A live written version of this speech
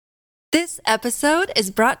This episode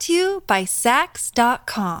is brought to you by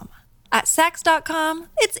Sax.com. At Sax.com,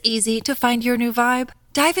 it's easy to find your new vibe.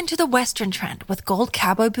 Dive into the Western trend with gold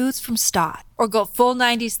cowboy boots from Stott, or go full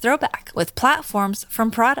 90s throwback with platforms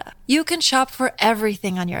from Prada. You can shop for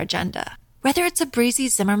everything on your agenda, whether it's a breezy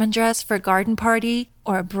Zimmermann dress for a garden party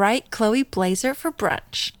or a bright Chloe blazer for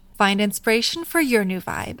brunch. Find inspiration for your new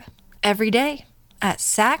vibe every day at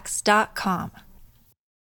Sax.com.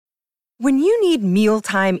 When you need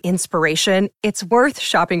mealtime inspiration, it's worth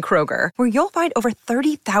shopping Kroger, where you'll find over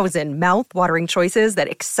 30,000 mouth-watering choices that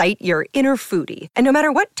excite your inner foodie. And no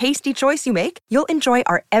matter what tasty choice you make, you'll enjoy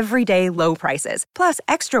our everyday low prices, plus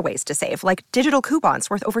extra ways to save, like digital coupons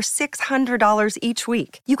worth over $600 each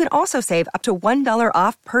week. You can also save up to $1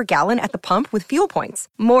 off per gallon at the pump with fuel points.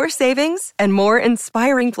 More savings and more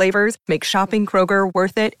inspiring flavors make shopping Kroger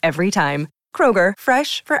worth it every time. Kroger,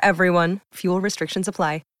 fresh for everyone. Fuel restrictions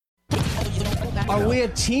apply. Are we a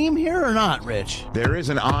team here or not, Rich? There is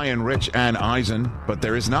an I in Rich and Eisen, but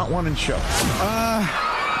there is not one in Show.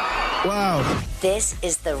 Wow. This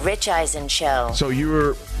is the Rich Eisen Show. So you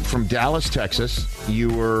were from Dallas, Texas. You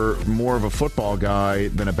were more of a football guy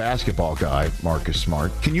than a basketball guy, Marcus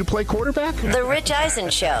Smart. Can you play quarterback? The Rich Eisen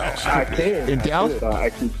Show. I can. In Dallas? I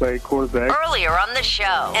can play quarterback. Earlier on the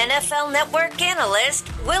show, NFL Network analyst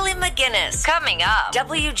Willie McGinnis. Coming up,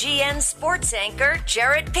 WGN sports anchor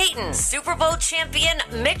Jarrett Payton. Super Bowl champion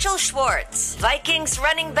Mitchell Schwartz. Vikings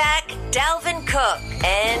running back Dalvin Cook.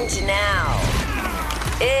 And now,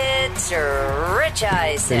 it's Rich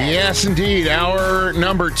Eisen. Yes, indeed. Hour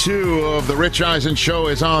number 2 of the Rich Eisen Show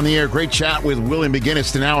is on the air. Great chat with Willie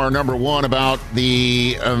McGinnis in hour number 1 about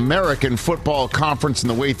the American Football Conference and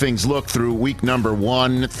the way things look through week number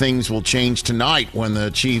 1. Things will change tonight when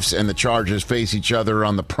the Chiefs and the Chargers face each other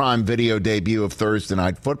on the Prime Video debut of Thursday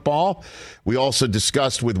Night Football. We also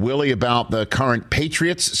discussed with Willie about the current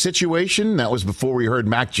Patriots situation. That was before we heard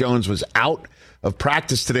Mac Jones was out of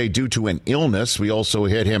practice today due to an illness. We also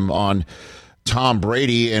hit him on Tom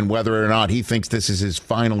Brady and whether or not he thinks this is his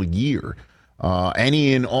final year.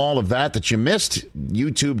 Any and all of that you missed,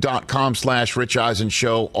 youtube.com/Rich Eisen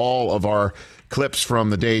Show. All of our clips from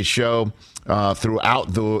the day's show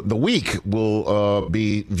throughout the week will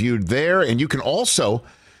be viewed there. And you can also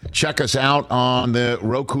check us out on the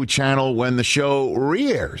Roku channel when the show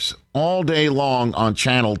re-airs all day long on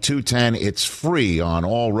channel 210. It's free on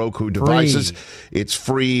all Roku devices. It's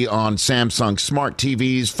free on Samsung Smart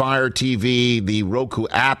TVs, Fire TV. The Roku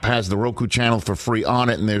app has the Roku channel for free on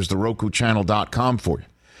it, and there's the RokuChannel.com for you.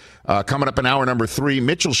 Coming up in hour number 3,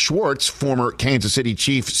 Mitchell Schwartz, former Kansas City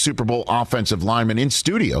Chiefs Super Bowl offensive lineman in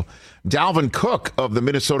studio. Dalvin Cook of the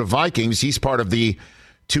Minnesota Vikings. He's part of the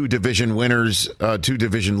two division leaders,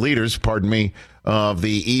 of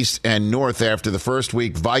the East and North after the first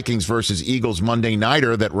week. Vikings versus Eagles Monday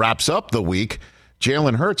nighter that wraps up the week.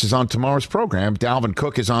 Jalen Hurts is on tomorrow's program. Dalvin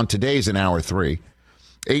Cook is on today's in hour 3.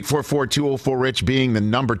 844-204-RICH being the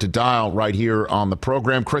number to dial right here on the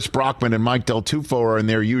program. Chris Brockman and Mike Del Tufo are in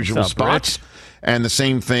their usual spots. Rich? And the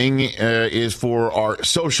same thing is for our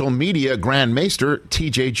social media Grand Maester,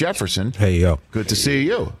 TJ Jefferson. Hey, yo. Good to see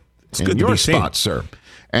you. It's in good to your be seen. spot, sir.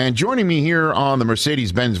 And joining me here on the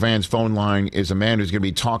Mercedes-Benz Vans phone line is a man who's going to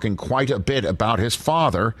be talking quite a bit about his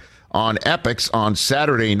father on Epix on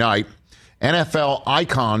Saturday night. NFL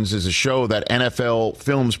Icons is a show that NFL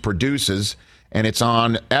Films produces, and it's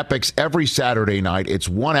on Epix every Saturday night. It's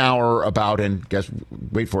 1 hour about, and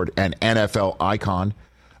wait for it, an NFL icon.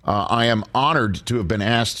 I am honored to have been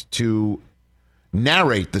asked to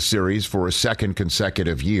narrate the series for a second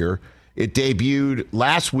consecutive year. It debuted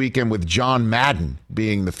last weekend with John Madden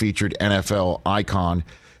being the featured NFL icon,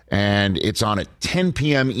 and it's on at 10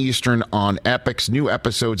 p.m. Eastern on Epix. New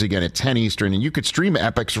episodes again at 10 Eastern, and you could stream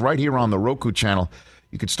Epix right here on the Roku channel.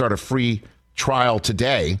 You could start a free trial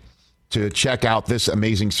today to check out this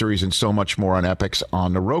amazing series and so much more on Epix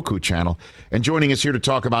on the Roku channel. And joining us here to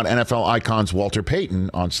talk about NFL icons Walter Payton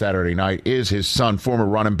on Saturday night is his son, former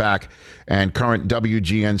running back and current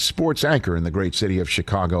WGN sports anchor in the great city of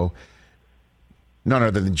Chicago, none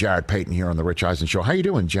other than Jarrett Payton here on the Rich Eisen Show. How you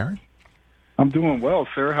doing, Jarrett? I'm doing well,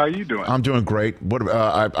 sir. How are you doing? I'm doing great.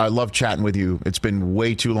 I love chatting with you. It's been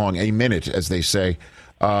way too long, a minute, as they say.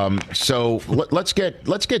 So let's get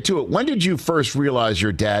to it. When did you first realize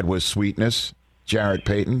your dad was sweetness, Jarrett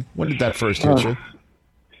Payton? When did that first hit you?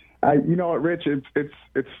 You know what, Rich?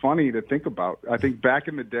 It's funny to think about. I think back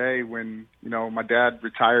in the day when my dad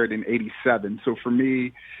retired in '87. So for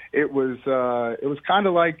me, it was kind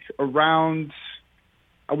of like around,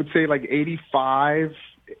 I would say like 85,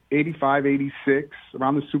 86,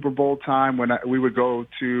 around the Super Bowl time when we would go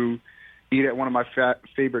to eat at one of my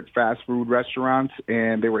favorite fast food restaurants,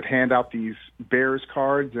 and they would hand out these Bears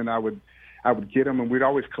cards, and I would get them, and we'd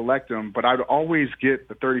always collect them. But I'd always get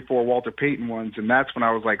the 34 Walter Payton ones, and that's when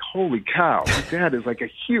I was like, holy cow, my dad is like a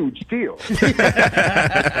huge deal.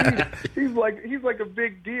 he's like a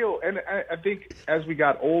big deal. And I think as we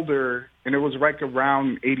got older, and it was right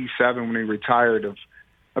around 87 when he retired, of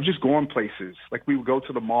just going places. Like we would go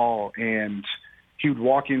to the mall, and he would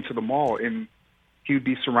walk into the mall, and he would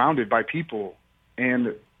be surrounded by people.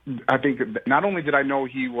 And I think not only did I know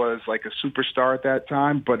he was like a superstar at that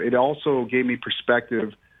time, but it also gave me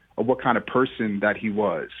perspective of what kind of person that he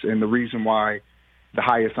was. And the reason why the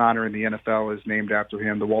highest honor in the NFL is named after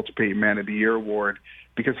him, the Walter Payton Man of the Year Award,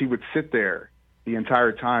 because he would sit there the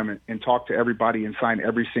entire time and talk to everybody and sign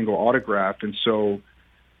every single autograph. And so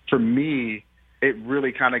for me, it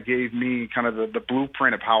really kind of gave me kind of the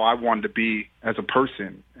blueprint of how I wanted to be as a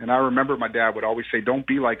person. And I remember my dad would always say, don't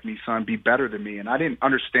be like me, son, be better than me. And I didn't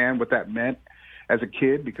understand what that meant as a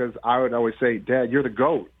kid, because I would always say, Dad, you're the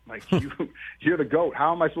GOAT. Like, you're the GOAT.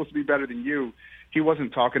 How am I supposed to be better than you? He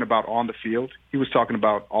wasn't talking about on the field. He was talking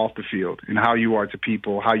about off the field and how you are to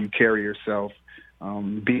people, how you carry yourself,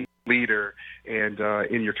 being a leader, and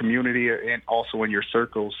in your community and also in your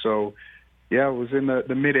circle. So, yeah, it was in the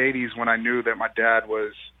mid-'80s when I knew that my dad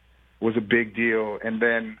was a big deal. And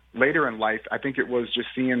then later in life, I think it was just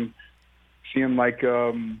seeing like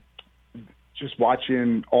just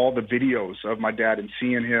watching all the videos of my dad and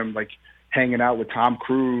seeing him like hanging out with Tom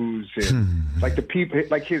Cruise and like the people,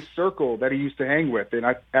 like his circle that he used to hang with. And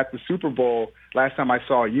at the Super Bowl, last time I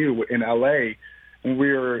saw you in L.A., when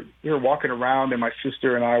we were walking around, and my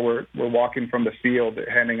sister and I were walking from the field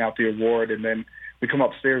handing out the award, and then we come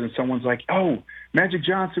upstairs and someone's like, "Oh, Magic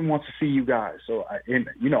Johnson wants to see you guys." So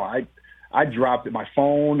I dropped my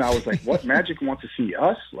phone. I was like, "What? Magic wants to see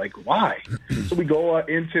us? Like, why?" So we go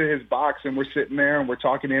into his box, and we're sitting there and we're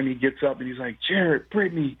talking to him. He gets up and he's like, "Jarrett,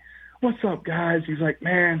 Brittany, what's up, guys?" He's like,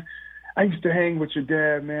 "Man, I used to hang with your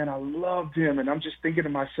dad, man. I loved him." And I'm just thinking to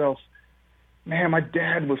myself, man, my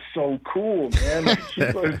dad was so cool, man. Like,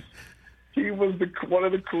 he was one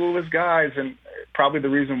of the coolest guys, and probably the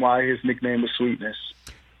reason why his nickname was Sweetness.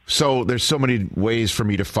 So there's so many ways for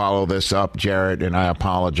me to follow this up, Jarrett, and I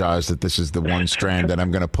apologize that this is the one strand that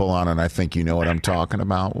I'm going to pull on, and I think you know what I'm talking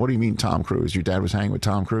about. What do you mean, Tom Cruise? Your dad was hanging with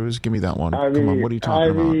Tom Cruise? Give me that one. Come on, what are you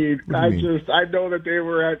talking about? I know that they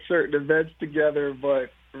were at certain events together,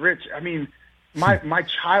 but Rich, I mean, my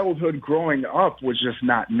childhood growing up was just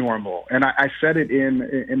not normal, and I said it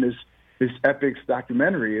in this Epics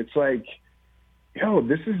documentary. It's like, yo,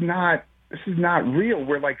 this is not real.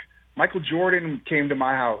 We're like, Michael Jordan came to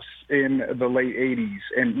my house in the late 80s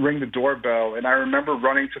and rang the doorbell, and I remember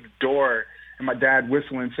running to the door and my dad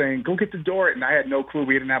whistling, saying, "Go get the door," and I had no clue.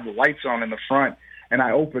 We didn't have the lights on in the front, and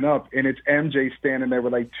I open up, and it's MJ standing there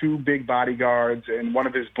with like two big bodyguards and one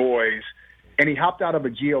of his boys. And he hopped out of a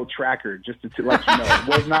Geo Tracker, just to let you know. It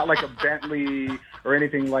was not like a Bentley or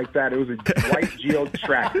anything like that. It was a white Geo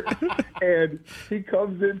Tracker. And he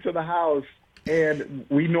comes into the house, and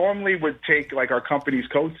we normally would take like our company's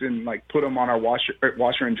coats and like put them on our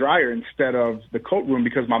washer and dryer instead of the coat room,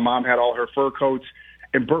 because my mom had all her fur coats.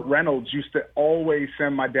 And Burt Reynolds used to always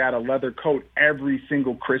send my dad a leather coat every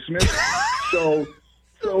single Christmas. So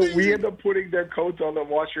we end up putting their coats on the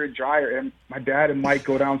washer and dryer, and my dad and Mike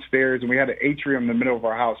go downstairs, and we had an atrium in the middle of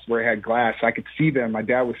our house where it had glass. I could see them. My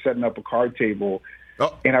dad was setting up a card table,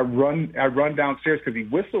 and I run downstairs because he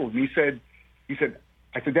whistled, and he said,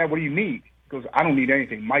 I said, "Dad, what do you need?" He goes, "I don't need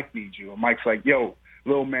anything. Mike needs you." And Mike's like, "Yo,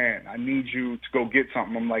 little man, I need you to go get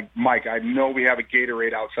something." I'm like, "Mike, I know we have a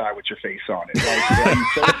Gatorade outside with your face on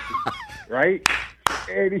it." Like, right?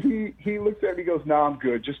 And he looks at me and goes, "No, I'm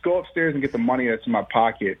good. Just go upstairs and get the money that's in my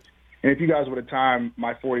pocket." And if you guys would have timed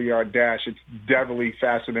my 40-yard dash, it's definitely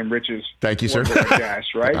faster than Rich's. Thank you, sir. Dash,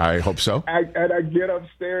 right? I hope so. And I get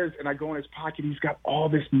upstairs, and I go in his pocket. He's got all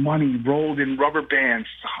this money rolled in rubber bands,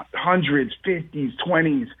 hundreds, 50s,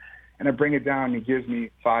 20s. And I bring it down, and he gives me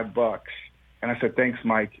 $5. And I said, "Thanks,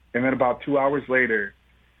 Mike." And then about 2 hours later,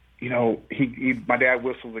 my dad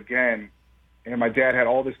whistles again. And my dad had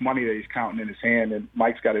all this money that he's counting in his hand, and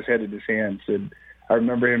Mike's got his head in his hands. And I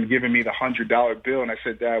remember him giving me the $100 bill, and I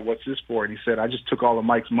said, "Dad, what's this for?" And he said, "I just took all of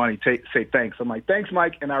Mike's money. Say thanks." I'm like, "Thanks,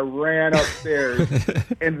 Mike." And I ran upstairs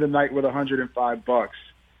into the night with $105.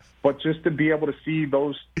 But just to be able to see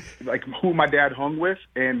those, like who my dad hung with,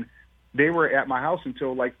 and they were at my house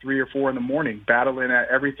until like 3 or 4 in the morning, battling at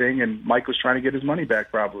everything, and Mike was trying to get his money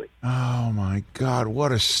back probably. Oh, my God,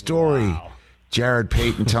 what a story. Wow. Jarrett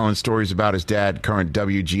Payton telling stories about his dad, current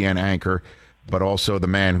WGN anchor, but also the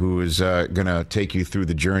man who is going to take you through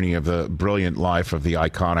the journey of the brilliant life of the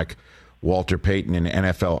iconic Walter Payton and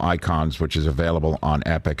NFL Icons, which is available on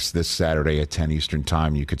Epix this Saturday at 10 Eastern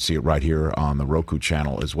Time. You could see it right here on the Roku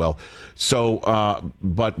channel as well. So,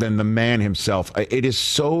 but then the man himself, it is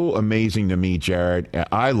so amazing to me, Jarrett.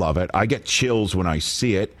 I love it. I get chills when I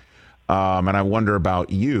see it. And I wonder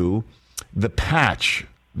about you. The patch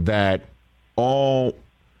that all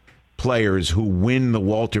players who win the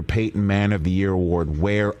Walter Payton Man of the Year award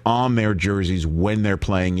wear on their jerseys when they're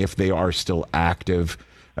playing, if they are still active.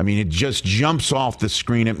 I mean, it just jumps off the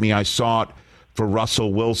screen at me. I saw it for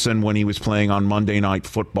Russell Wilson when he was playing on Monday Night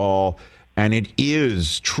Football, and it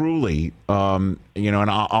is truly, and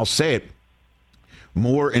I'll say it,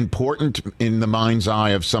 more important in the mind's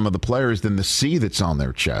eye of some of the players than the C that's on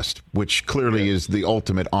their chest, which clearly is the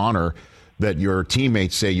ultimate honor that your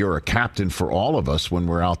teammates say you're a captain for all of us when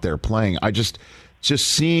we're out there playing. I just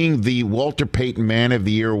seeing the Walter Payton Man of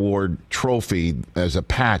the Year award trophy as a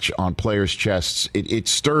patch on players' chests, it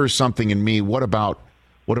stirs something in me. What about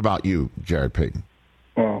you, Jarrett Payton?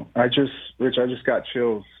 Well, Rich, I just got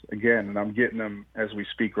chills again, and I'm getting them as we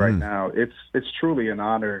speak right now. It's truly an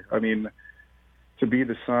honor. I mean, to be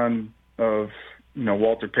the son of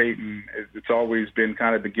Walter Payton, it's always been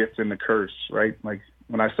kind of the gift and the curse, right? Like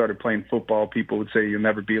when I started playing football, people would say you'll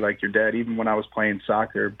never be like your dad, even when I was playing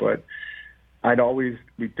soccer. But I'd always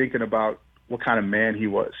be thinking about what kind of man he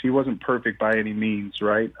was. He wasn't perfect by any means,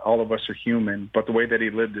 right? All of us are human, but the way that he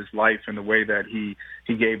lived his life and the way that he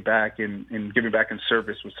gave back and giving back in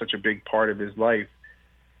service was such a big part of his life.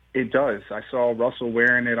 It does. I saw Russell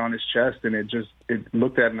wearing it on his chest, and it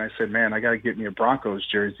looked at it, and I said, man, I got to get me a Broncos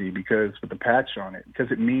jersey because with the patch on it,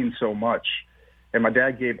 because it means so much. And my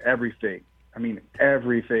dad gave everything. I mean,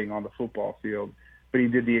 everything on the football field, but he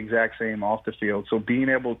did the exact same off the field. So being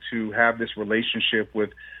able to have this relationship with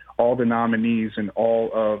all the nominees and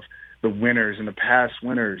all of the winners and the past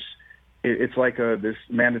winners, it's like this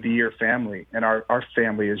Man of the Year family. And our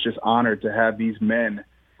family is just honored to have these men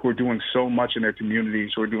who are doing so much in their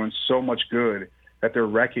communities, who are doing so much good, that they're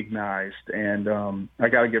recognized. And I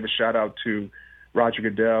got to give a shout out to Roger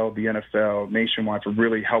Goodell, the NFL, Nationwide, for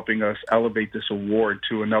really helping us elevate this award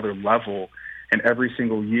to another level. And every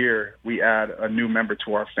single year we add a new member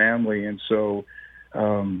to our family. And so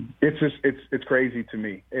it's crazy to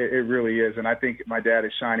me. It really is. And I think my dad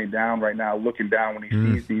is shining down right now, looking down when he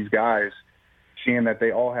sees these guys, seeing that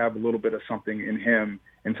they all have a little bit of something in him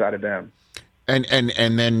inside of them. And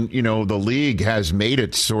then, the league has made it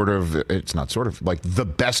it's not sort of, like the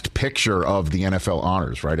best picture of the NFL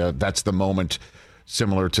honors, right? That's the moment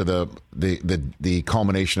similar to the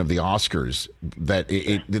culmination of the Oscars that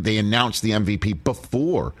they announced the MVP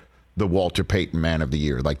before the Walter Payton Man of the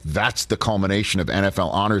Year. Like that's the culmination of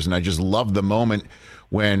NFL honors. And I just love the moment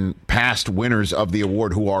when past winners of the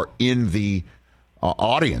award who are in the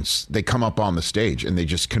audience, they come up on the stage and they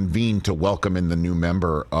just convene to welcome in the new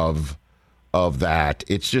member of that.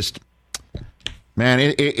 It's just, man,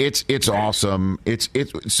 it's awesome. It's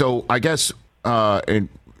so I guess and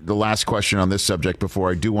the last question on this subject before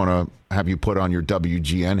I do want to have you put on your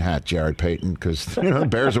WGN hat, Jarrett Payton, because the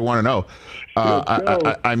Bears will want to know.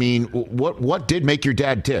 I mean, what did make your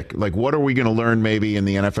dad tick? Like, what are we going to learn maybe in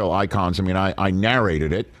the NFL Icons? I mean, I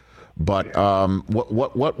narrated it, but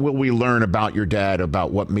what will we learn about your dad, about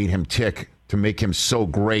what made him tick to make him so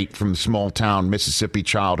great from small town Mississippi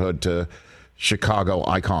childhood to Chicago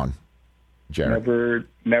icon, Jarrett?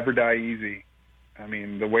 Never die easy. I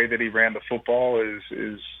mean, the way that he ran the football is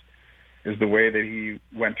the way that he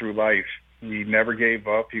went through life. He never gave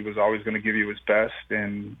up. He was always going to give you his best.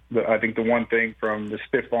 And I think the one thing, from the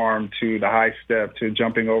stiff arm to the high step to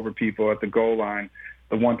jumping over people at the goal line,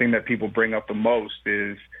 the one thing that people bring up the most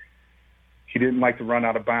is he didn't like to run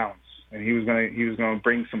out of bounds, and he was going to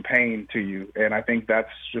bring some pain to you. And I think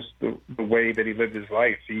that's just the way that he lived his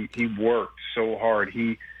life. He worked so hard.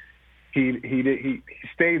 He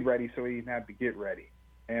stayed ready so he didn't have to get ready.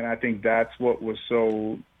 And I think that's what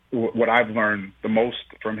I've learned the most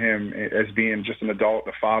from him as being just an adult,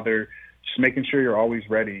 a father, just making sure you're always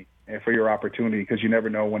ready for your opportunity, because you never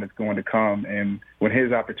know when it's going to come. And when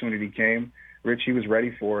his opportunity came, Rich, he was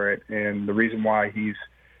ready for it. And the reason why he's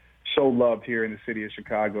so loved here in the city of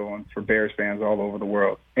Chicago and for Bears fans all over the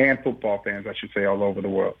world, and football fans, I should say, all over the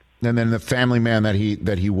world. And then the family man that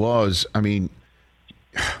he was, I mean,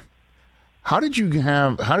 How did you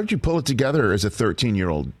pull it together as a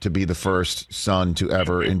 13-year-old to be the first son to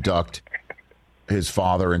ever induct his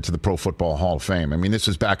father into the Pro Football Hall of Fame? I mean, this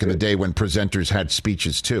was back in the day when presenters had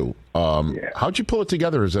speeches too. How'd you pull it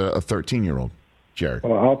together as a 13-year-old? Jarrett?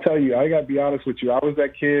 Well, I'll tell you, I got to be honest with you. I was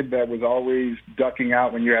that kid that was always ducking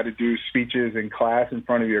out when you had to do speeches in class in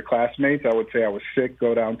front of your classmates. I would say I was sick,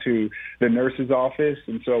 go down to the nurse's office.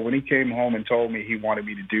 And so when he came home and told me he wanted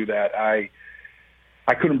me to do that, I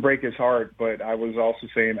couldn't break his heart, but I was also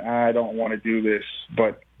saying, I don't want to do this.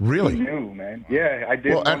 But really? He knew, man. Yeah, I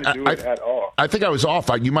didn't want to do it at all. I think I was off.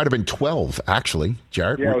 You might have been 12, actually,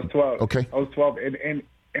 Jarrett. Yeah, I was 12. Okay. I was 12.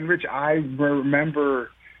 And Rich, I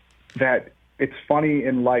remember that it's funny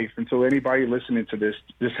in life, and so anybody listening to this,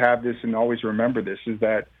 just have this and always remember this, is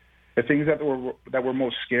that the things that we're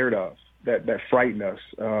most scared of, that frighten us,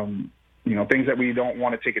 things that we don't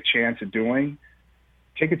want to take a chance at doing,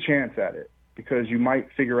 take a chance at it, because you might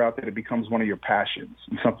figure out that it becomes one of your passions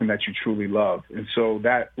and something that you truly love. And so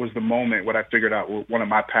that was the moment when I figured out what one of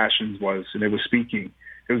my passions was, and it was speaking.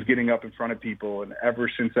 It was getting up in front of people. And ever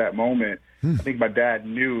since that moment, I think my dad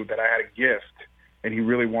knew that I had a gift, and he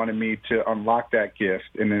really wanted me to unlock that gift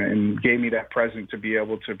and gave me that present to be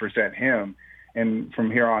able to present him. And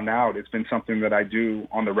from here on out, it's been something that I do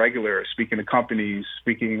on the regular, speaking to companies,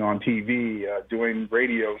 speaking on TV, doing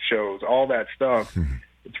radio shows, all that stuff.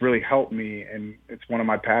 It's really helped me, and it's one of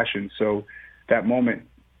my passions. So that moment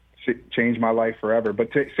changed my life forever.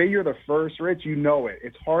 But to say you're the first, Rich, you know it.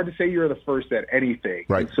 It's hard to say you're the first at anything.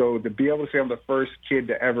 Right. And so to be able to say I'm the first kid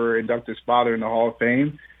to ever induct his father in the Hall of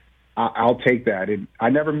Fame, I'll take that. And I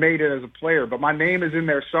never made it as a player, but my name is in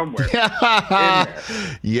there somewhere.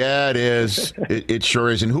 Yeah, it is. It sure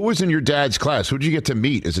is. And who was in your dad's class? Who did you get to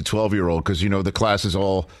meet as a 12-year-old? Because, the classes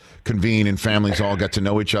all convene and families all get to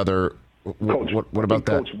know each other. What about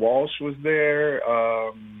that? Coach Walsh was there.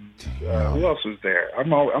 Who else was there? I'm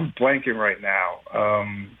blanking right now.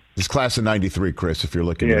 This class of 93, Chris, if you're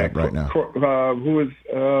looking it up right now. Who was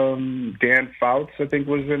Dan Fouts, I think,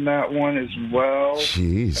 was in that one as well.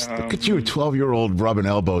 Jeez. Look at you, a 12-year-old rubbing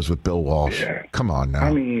elbows with Bill Walsh. Yeah. Come on now.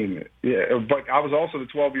 I mean, yeah, but I was also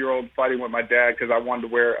the 12-year-old fighting with my dad because I wanted to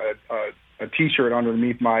wear a T-shirt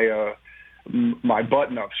underneath my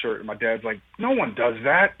button-up shirt. And my dad's like, no one does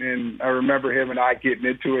that. And I remember him and I getting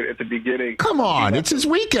into it at the beginning. Come on, it's his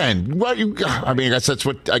weekend. I guess that's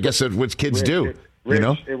what kids do.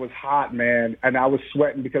 Rich, it was hot, man, and I was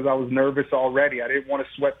sweating because I was nervous already. I didn't want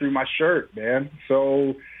to sweat through my shirt, man.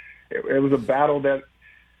 So it was a battle that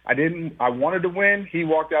I wanted to win. He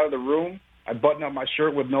walked out of the room. I buttoned up my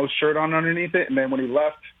shirt with no shirt on underneath it, and then when he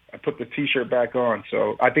left, I put the T-shirt back on.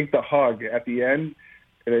 So I think the hug at the end,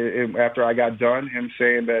 after I got done, him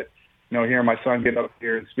saying that, hearing my son get up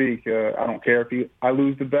here and speak, I don't care if I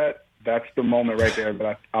lose the bet. That's the moment right there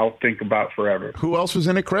that I'll think about forever. Who else was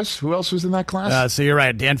in it, Chris? Who else was in that class? So you're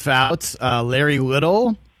right. Dan Fouts, Larry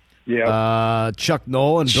Little, Chuck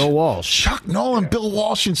Noll, and Bill Walsh. Chuck Noll and Bill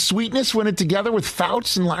Walsh and Sweetness went it together with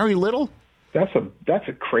Fouts and Larry Little? That's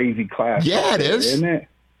a crazy class. Yeah, it is. Isn't it?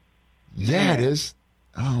 Yeah, it is.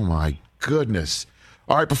 Oh, my goodness.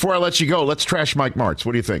 All right, before I let you go, let's trash Mike Martz.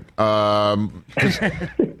 What do you think?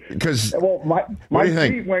 Because my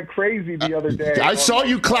feet went crazy the other day. I saw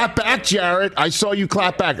you clap back, Jarrett. I saw you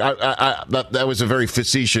clap back. That was a very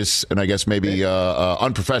facetious and I guess maybe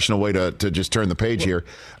unprofessional way to just turn the page here.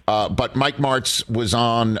 But Mike Martz was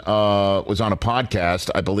on a podcast.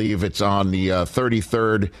 I believe it's on the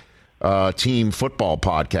 33rd Team Football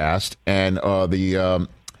podcast, and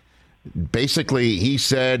basically he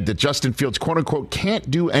said that Justin Fields, quote unquote, can't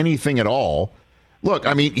do anything at all. Look,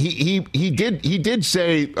 I mean, he did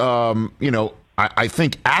say, I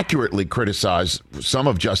think accurately criticize some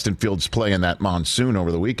of Justin Fields' play in that monsoon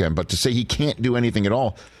over the weekend, but to say he can't do anything at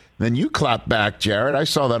all, then you clap back, Jarrett. I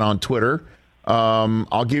saw that on Twitter.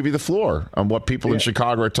 I'll give you the floor on what people in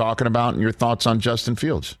Chicago are talking about and your thoughts on Justin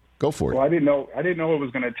Fields. Go for it. Well, I didn't know it was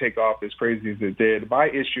going to take off as crazy as it did. My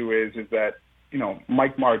issue is that,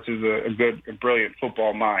 Mike Martz is a brilliant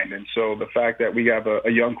football mind. And so the fact that we have a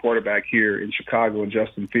young quarterback here in Chicago and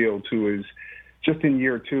Justin Fields, who is just in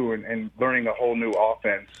year two and learning a whole new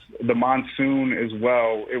offense, the monsoon as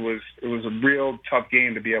well, it was a real tough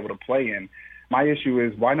game to be able to play in. My issue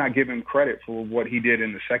is, why not give him credit for what he did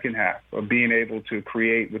in the second half of being able to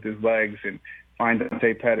create with his legs and find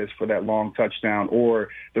Dante Pettis for that long touchdown, or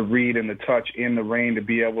the read and the touch in the rain to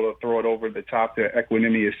be able to throw it over the top to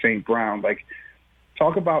Equanimeous St. Brown. Like,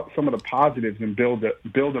 talk about some of the positives and build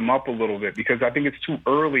them up a little bit, because I think it's too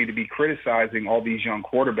early to be criticizing all these young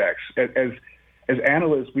quarterbacks. As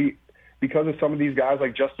analysts, because of some of these guys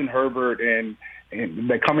like Justin Herbert and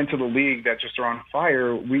that come into the league that just are on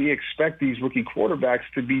fire, we expect these rookie quarterbacks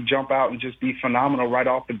to jump out and just be phenomenal right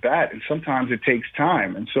off the bat. And sometimes it takes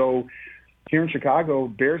time. And so here in Chicago,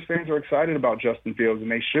 Bears fans are excited about Justin Fields,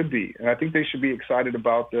 and they should be. And I think they should be excited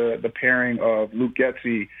about the pairing of Luke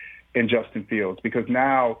Getsy in Justin Fields, because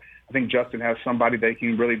now I think Justin has somebody they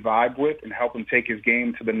can really vibe with and help him take his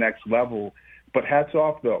game to the next level. But hats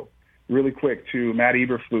off, though, really quick, to Matt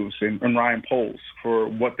Eberflus and Ryan Poles for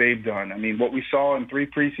what they've done. I mean, what we saw in 3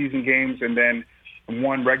 preseason games and then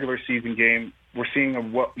 1 regular season game, we're seeing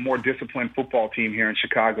a more disciplined football team here in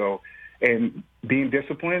Chicago. And being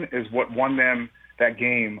disciplined is what won them that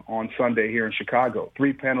game on Sunday here in Chicago.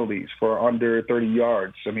 3 penalties for under 30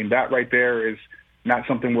 yards. I mean, that right there is not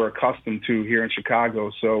something we're accustomed to here in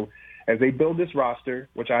Chicago. So as they build this roster,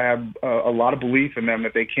 which I have a lot of belief in them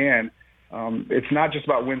that they can, it's not just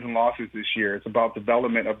about wins and losses this year. It's about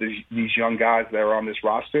development of these young guys that are on this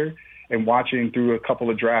roster and watching through a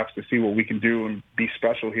couple of drafts to see what we can do and be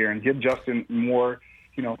special here and give Justin more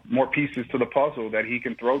pieces to the puzzle that he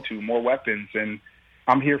can throw to, more weapons. And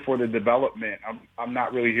I'm here for the development. I'm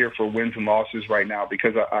not really here for wins and losses right now,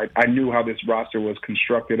 because I knew how this roster was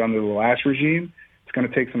constructed under the last regime. It's going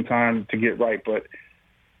to take some time to get right, but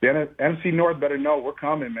the NFC North better know we're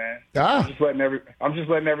coming, man. I'm just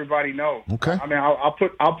letting everybody know. Okay. I mean,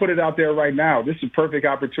 I'll put it out there right now. This is a perfect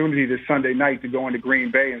opportunity this Sunday night to go into Green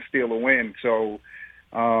Bay and steal a win. So,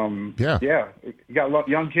 you got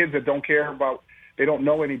young kids that don't care about. They don't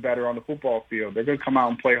know any better on the football field. They're going to come out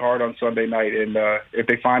and play hard on Sunday night, and if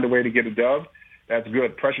they find a way to get a dub, that's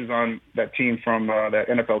good. Pressure's on that team from that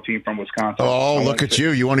NFL team from Wisconsin. Oh, look at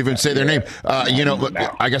you! You won't even say their name.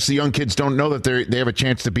 I guess the young kids don't know that they have a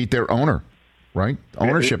chance to beat their owner, right?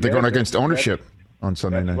 Ownership. They're going against ownership on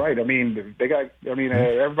Sunday night. Right. I mean,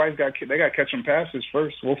 everybody's got they got to catch some passes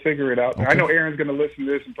first. We'll figure it out. Okay. I know Aaron's going to listen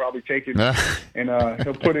to this and probably take it and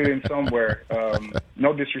he'll put it in somewhere.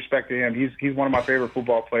 No disrespect to him. He's one of my favorite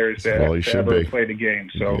football players that ever played the game.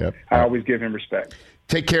 So I always give him respect.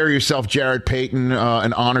 Take care of yourself, Jarrett Payton.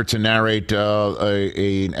 An honor to narrate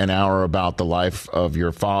an hour about the life of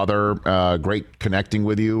your father. Great connecting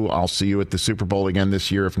with you. I'll see you at the Super Bowl again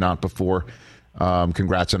this year, if not before.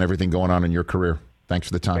 Congrats on everything going on in your career. Thanks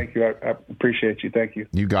for the time. Thank you. I appreciate you. Thank you.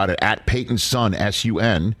 You got it. At Payton's son,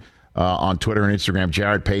 S-U-N, on Twitter and Instagram,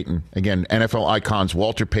 Jarrett Payton. Again, NFL icons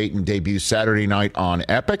Walter Payton debuts Saturday night on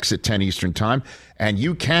Epix at 10 Eastern Time. And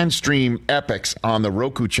you can stream Epix on the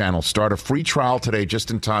Roku channel. Start a free trial today just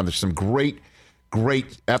in time. There's some great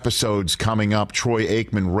episodes coming up. Troy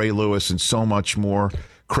Aikman, Ray Lewis, and so much more.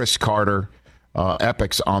 Chris Carter,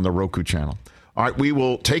 Epix on the Roku channel. All right, we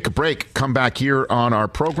will take a break, come back here on our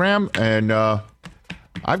program, and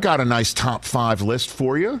I've got a nice top 5 list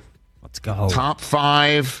for you. Let's go. Top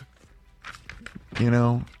 5,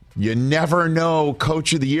 you never know,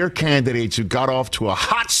 Coach of the Year candidates who got off to a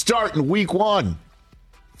hot start in week 1.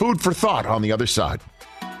 Food for thought on the other side.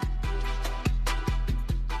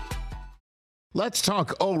 Let's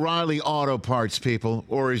talk O'Reilly Auto Parts, people,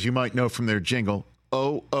 or as you might know from their jingle,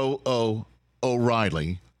 O'Reilly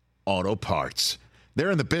Auto Parts.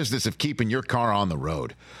 They're in the business of keeping your car on the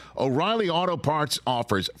road. O'Reilly Auto Parts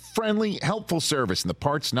offers friendly, helpful service and the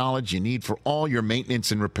parts knowledge you need for all your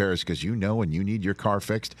maintenance and repairs, because when you need your car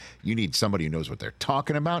fixed, you need somebody who knows what they're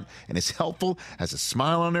talking about and is helpful, has a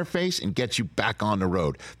smile on their face, and gets you back on the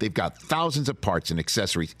road. They've got thousands of parts and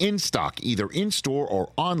accessories in stock, either in-store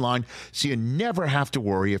or online, so you never have to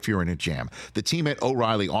worry if you're in a jam. The team at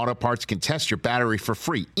O'Reilly Auto Parts can test your battery for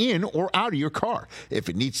free in or out of your car. If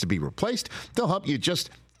it needs to be replaced, they'll help you just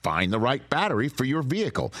find the right battery for your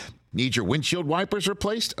vehicle. Need your windshield wipers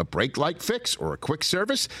replaced, a brake light fix, or a quick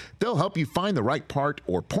service? They'll help you find the right part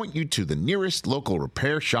or point you to the nearest local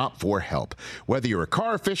repair shop for help. Whether you're a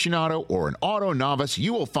car aficionado or an auto novice,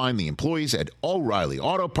 you will find the employees at O'Reilly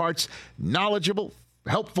Auto Parts knowledgeable,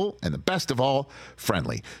 helpful, and the best of all,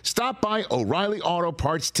 friendly. Stop by O'Reilly Auto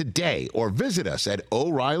Parts today or visit us at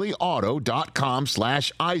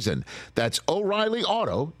O'ReillyAuto.com/Eisen. That's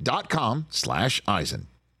O'ReillyAuto.com/Eisen.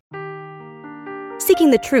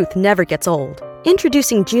 Seeking the truth never gets old.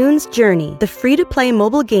 Introducing June's Journey, the free-to-play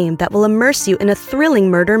mobile game that will immerse you in a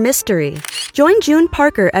thrilling murder mystery. Join June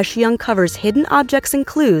Parker as she uncovers hidden objects and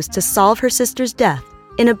clues to solve her sister's death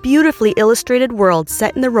in a beautifully illustrated world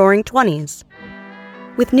set in the Roaring '20s.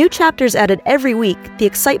 With new chapters added every week, the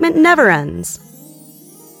excitement never ends.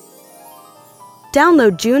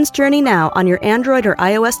 Download June's Journey now on your Android or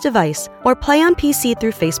iOS device, or play on PC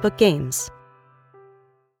through Facebook Games.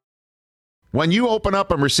 When you open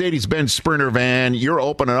up a Mercedes-Benz Sprinter van, you're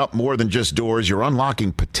opening up more than just doors. You're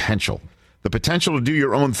unlocking potential. The potential to do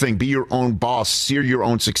your own thing, be your own boss, sear your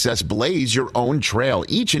own success, blaze your own trail.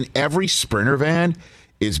 Each and every Sprinter van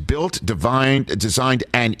is built, designed,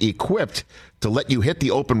 and equipped to let you hit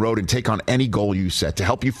the open road and take on any goal you set, to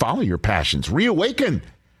help you follow your passions, reawaken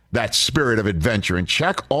that spirit of adventure and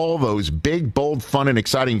check all those big, bold, fun, and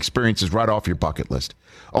exciting experiences right off your bucket list.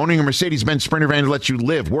 Owning a Mercedes-Benz Sprinter van lets you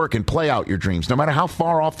live, work, and play out your dreams, no matter how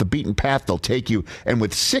far off the beaten path they'll take you. And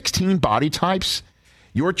with 16 body types,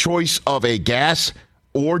 your choice of a gas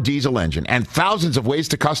or diesel engine, and thousands of ways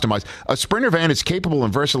to customize, a Sprinter van is capable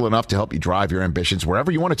and versatile enough to help you drive your ambitions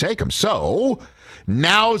wherever you want to take them. So,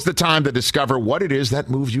 now's the time to discover what it is that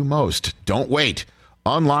moves you most. Don't wait.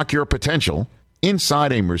 Unlock your potential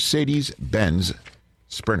inside a Mercedes-Benz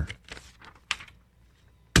Sprinter.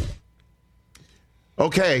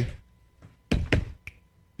 Okay.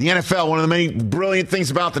 The NFL, one of the many brilliant things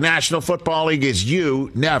about the National Football League is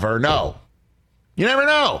you never know. You never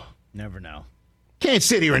know. Never know. Can't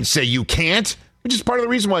sit here and say you can't, which is part of the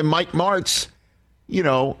reason why Mike Martz,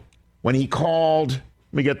 when he called,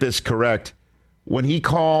 let me get this correct, when he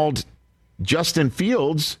called Justin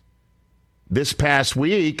Fields this past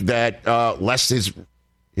week that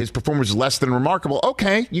his performance is less than remarkable.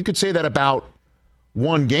 Okay, you could say that about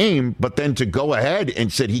one game, but then to go ahead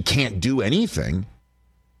and said he can't do anything.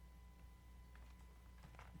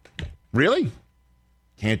 Really?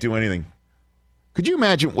 Can't do anything. Could you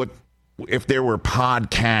imagine what if there were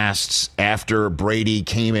podcasts after Brady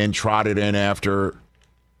came in, trotted in after,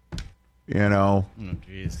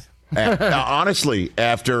 honestly,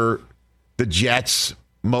 after the Jets,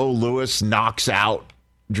 Mo Lewis knocks out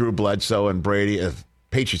Drew Bledsoe and Brady.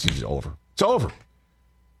 Patriots is over. It's over.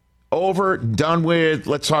 Over, done with.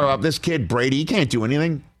 Let's talk about this kid, Brady. He can't do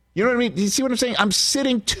anything. You know what I mean? You see what I'm saying? I'm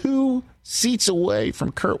sitting 2 seats away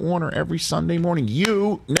from Kurt Warner every Sunday morning.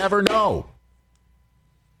 You never know.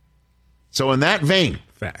 So in that vein.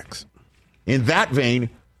 Facts. In that vein,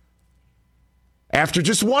 after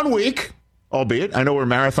just 1 week, albeit, I know we're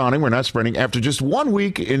marathoning, we're not sprinting. After just 1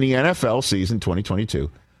 week in the NFL season 2022,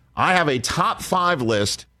 I have a top 5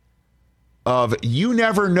 list of you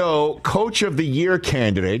never know Coach of the Year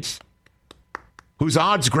candidates whose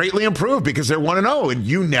odds greatly improved because they're 1-0, and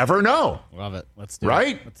you never know. Love it. Let's do it.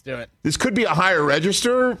 Right? Let's do it. This could be a higher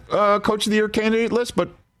register Coach of the Year candidate list, but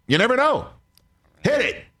you never know. Hit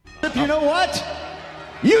it. You know what?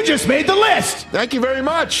 You just made the list. Thank you very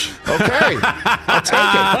much. Okay. I'll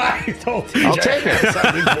take it. I'll take it.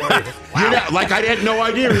 I had no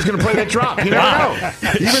idea he was going to play that drop. You never know.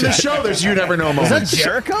 Even the show, there's you never know moments. Is that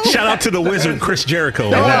Jericho? Shout out to the wizard, Chris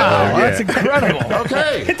Jericho. That's incredible.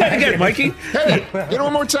 Okay. Hit that again, Mikey. Hey, get it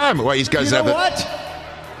one more time. Well, these guys You know what?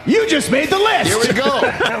 You just made the list. Here we go.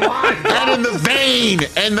 And in the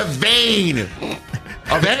vein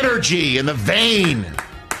of energy, in the vein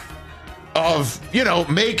of,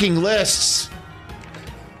 making lists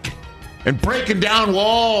and breaking down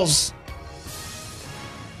walls.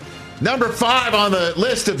 Number 5 on the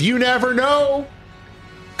list of you never know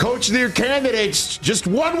Coach of the Year candidates, just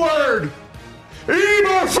one word.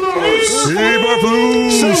 Eberflus! Say it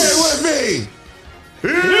with me.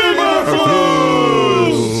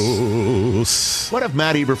 Eberflus! What if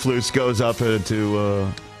Matt Eberflus goes up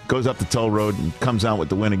the toll road and comes out with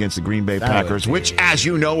the win against the Green Bay Packers, which, as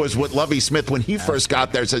you know, is what Lovie Smith, when he first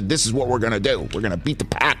got there, said, this is what we're going to do. We're going to beat the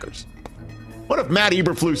Packers. What if Matt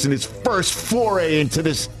Eberflus, in his first foray into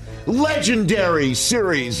this legendary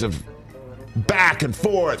series of back and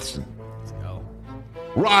forths,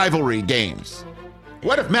 rivalry games,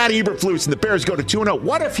 what if Matt Eberflus and the Bears go to 2-0?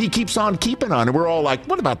 What if he keeps on keeping on? And we're all like,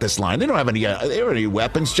 what about this line? They don't have any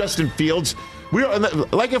weapons. Justin Fields.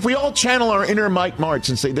 Like if we all channel our inner Mike Martz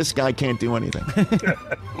and say, this guy can't do anything.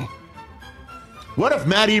 What if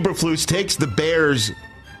Matt Eberflus takes the Bears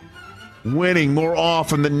winning more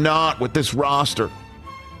often than not with this roster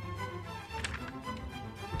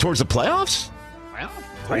towards the playoffs?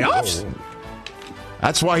 Playoffs?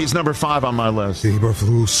 That's why he's number 5 on my list.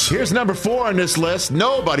 Eberflus. Here's number 4 on this list.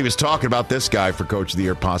 Nobody was talking about this guy for Coach of the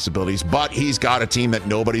Year possibilities, but he's got a team that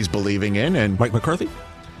nobody's believing in. And Mike McCarthy?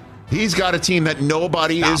 He's got a team that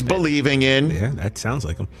nobody is believing in. Yeah, that sounds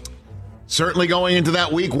like him. Certainly going into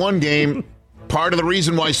that week 1 game, part of the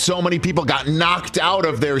reason why so many people got knocked out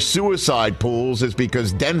of their suicide pools is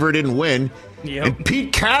because Denver didn't win. Yep. And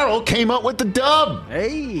Pete Carroll came up with the dub.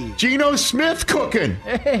 Hey. Geno Smith cooking.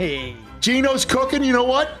 Hey. Geno's cooking. You know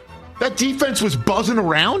what? That defense was buzzing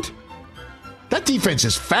around. That defense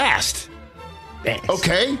is fast. Yes.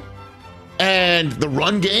 Okay. And the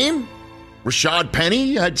run game, Rashad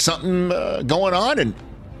Penny had something going on. And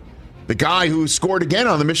the guy who scored again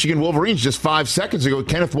on the Michigan Wolverines just 5 seconds ago,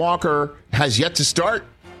 Kenneth Walker, has yet to start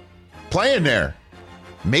playing there.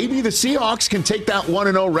 Maybe the Seahawks can take that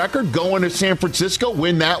 1-0 record, go into San Francisco,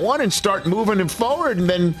 win that one, and start moving it forward. And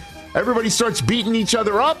then everybody starts beating each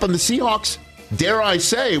other up. And the Seahawks, dare I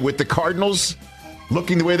say, with the Cardinals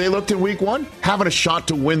looking the way they looked in week 1, having a shot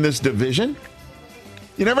to win this division?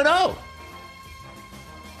 You never know.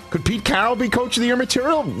 Could Pete Carroll be Coach of the Year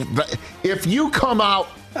material? If you come out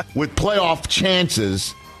with playoff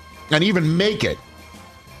chances and even make it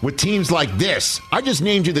with teams like this, I just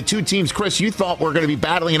named you the 2 teams, Chris, you thought were going to be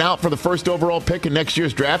battling it out for the first overall pick in next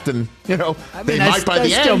year's draft, and, they might by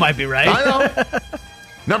the end. Still might be right. I know.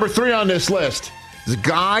 Number 3 on this list is a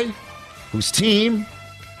guy whose team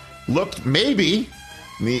looked maybe,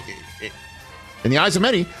 in the eyes of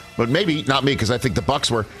many, but maybe not me, because I think the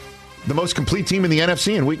Bucs were the most complete team in the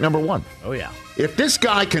NFC in week number 1. Oh, yeah. If this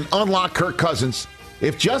guy can unlock Kirk Cousins,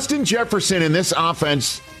 if Justin Jefferson in this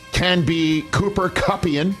offense can be Cooper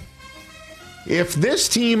Kuppian, if this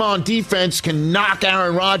team on defense can knock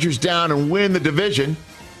Aaron Rodgers down and win the division,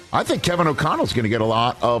 I think Kevin O'Connell's going to get a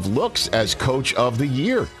lot of looks as Coach of the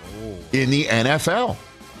Year in the NFL.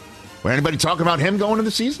 Was anybody talking about him going into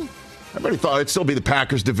the season? Everybody thought it'd still be the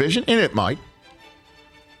Packers division, and it might.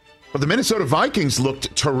 But the Minnesota Vikings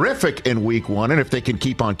looked terrific in week 1, and if they can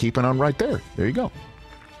keep on keeping on right there you go.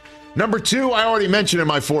 Number 2, I already mentioned in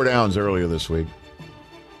my 4 downs earlier this week.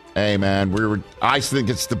 Hey, man, I think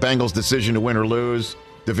it's the Bengals' decision to win or lose,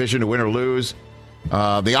 division to win or lose.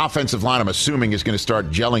 The offensive line, I'm assuming, is going to start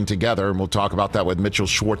gelling together, and we'll talk about that with Mitchell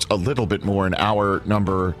Schwartz a little bit more in hour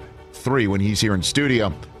number 3 when he's here in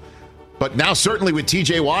studio. But now certainly with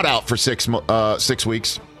T.J. Watt out for 6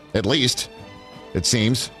 weeks, at least, it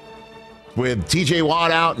seems. With T.J.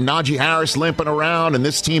 Watt out, Najee Harris limping around, and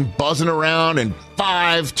this team buzzing around, and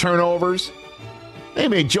 5 turnovers. They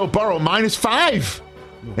made Joe Burrow -5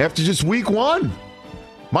 after just week 1.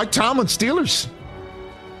 Mike Tomlin, Steelers.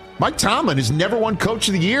 Mike Tomlin has never won Coach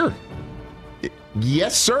of the Year.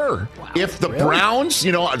 Yes, sir. Wow, if the Browns,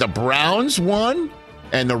 the Browns won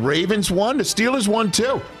and the Ravens won, the Steelers won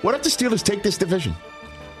too. What if the Steelers take this division?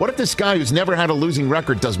 What if this guy who's never had a losing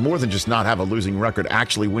record does more than just not have a losing record,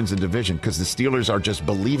 actually wins the division because the Steelers are just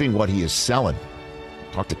believing what he is selling?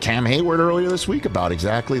 Talked to Cam Hayward earlier this week about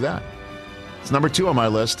exactly that. It's number 2 on my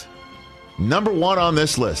list. Number 1 on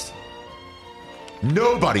this list.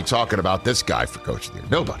 Nobody talking about this guy for Coach of the Year.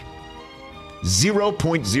 Nobody.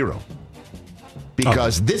 0.0.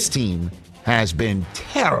 Because this team has been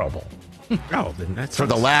terrible for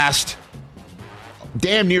the last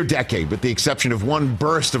damn near decade, with the exception of one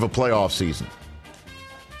burst of a playoff season.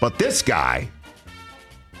 But this guy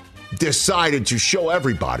decided to show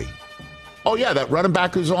everybody, oh, yeah, that running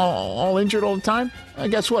back who's all injured all the time,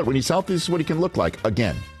 guess what? When he's healthy, this is what he can look like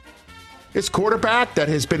again. This quarterback that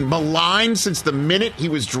has been maligned since the minute he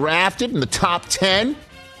was drafted in the top 10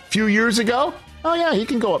 a few years ago, oh, yeah, he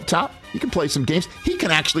can go up top. He can play some games. He can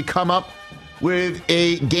actually come up with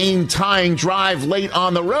a game-tying drive late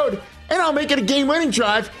on the road, and I'll make it a game-winning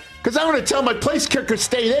drive because I'm going to tell my place kicker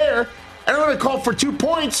stay there, and I'm going to call for 2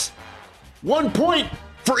 points, 1 point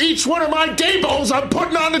for each one of my game balls I'm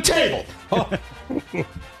putting on the table.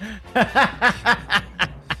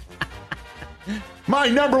 My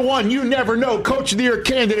number 1, you never know, Coach of the Year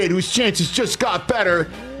candidate whose chances just got better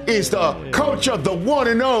is the coach of the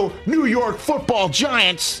 1-0 New York Football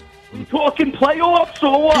Giants. You talking playoffs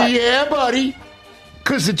or what? Yeah, buddy.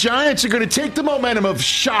 Because the Giants are going to take the momentum of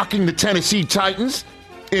shocking the Tennessee Titans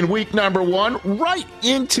in week number 1 right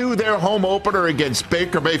into their home opener against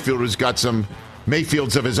Baker Mayfield, who's got some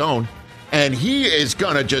Mayfields of his own. And he is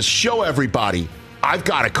going to just show everybody, I've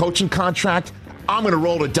got a coaching contract. I'm going to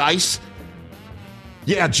roll the dice.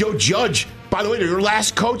 Yeah, Joe Judge, by the way, your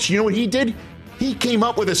last coach, you know what he did? He came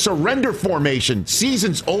up with a surrender formation.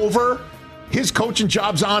 Season's over. His coaching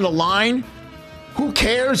job's on the line. Who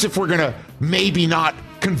cares if we're going to maybe not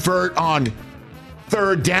convert on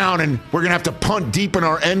 3rd down and we're going to have to punt deep in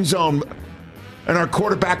our end zone and our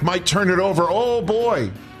quarterback might turn it over? Oh, boy.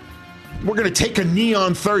 We're going to take a knee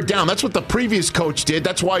on 3rd down. That's what the previous coach did.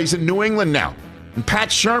 That's why he's in New England now. And Pat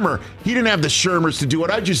Shurmur, he didn't have the Shurmurs to do what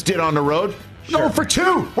I just did on the road. Sure. No, for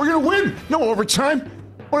 2. We're going to win. No overtime.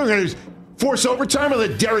 We're going to force overtime and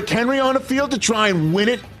let Derrick Henry on the field to try and win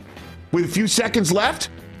it with a few seconds left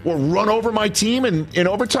or run over my team in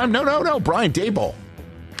overtime. No. Brian Daboll.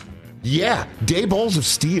 Yeah, Daybowls of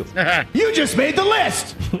steel. You just made the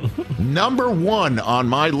list. Number 1 on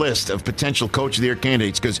my list of potential Coach of the Year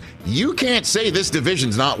candidates, because you can't say this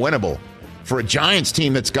division's not winnable for a Giants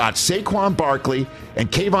team that's got Saquon Barkley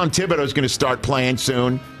and Kayvon Thibodeau's going to start playing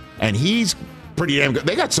soon, and he's pretty damn good.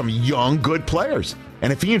 They got some young, good players.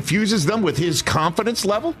 And if he infuses them with his confidence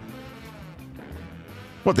level,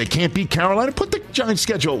 what, they can't beat Carolina? Put the Giants'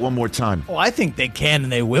 schedule one more time. Oh, I think they can,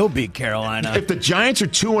 and they will beat Carolina. If the Giants are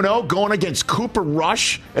 2-0 going against Cooper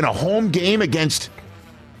Rush in a home game against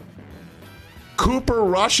Cooper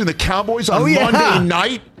Rush and the Cowboys on Monday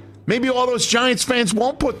night. Maybe all those Giants fans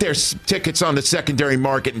won't put their tickets on the secondary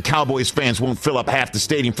market, and Cowboys fans won't fill up half the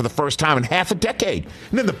stadium for the first time in half a decade.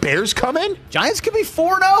 And then the Bears come in? Giants could be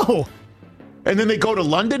 4-0. And then they go to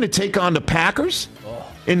London to take on the Packers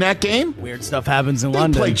in that game? Weird stuff happens in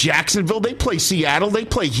London. They play Jacksonville. They play Seattle. They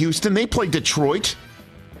play Houston. They play Detroit.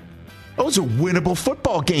 Those are winnable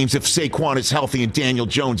football games if Saquon is healthy and Daniel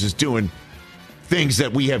Jones is doing things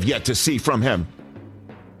that we have yet to see from him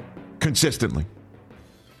consistently.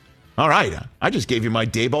 All right. I just gave you my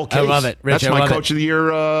Dayball case. I love it, Rich. That's my Coach of the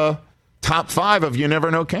Year top 5 of You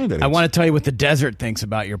Never Know candidates. I want to tell you what the desert thinks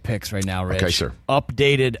about your picks right now, Rich. Okay, sir.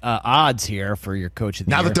 Updated odds here for your Coach of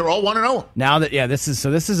the Year. Now that they're all 1-0. Now that, this is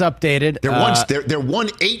updated. They're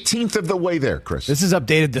 1/18th of the way there, Chris. This is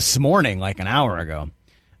updated this morning, like an hour ago.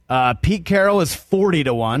 Pete Carroll is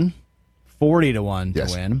 40-1. 40-1 to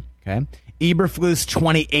win. Okay. Eberflus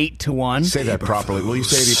 28-1. Say that properly. Will you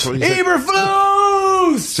say it, please?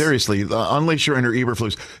 Eberflus! Seriously, unleash your inner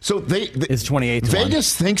Eberflus. So it's 28-1.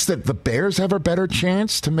 Vegas thinks that the Bears have a better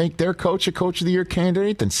chance to make their coach a Coach of the Year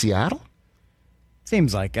candidate than Seattle?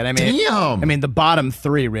 Seems like it. I mean, the bottom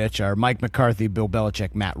 3, Rich, are Mike McCarthy, Bill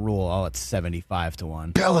Belichick, Matt Rule, all at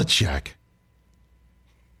 75-1. Belichick.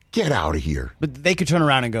 Get out of here. But they could turn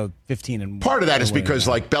around and go 15-1. Part of that is because,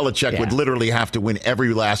 Belichick would literally have to win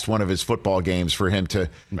every last one of his football games for him to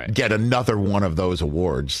get another one of those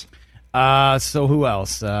awards. So who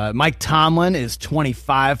else? Mike Tomlin is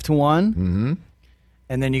 25-1. Mm-hmm.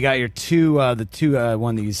 And then you got your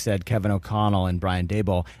one that you said, Kevin O'Connell and Brian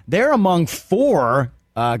Daboll. They're among 4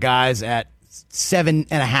 guys at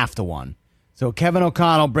 7.5-1. So Kevin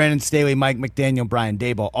O'Connell, Brandon Staley, Mike McDaniel, Brian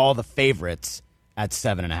Daboll, all the favorites at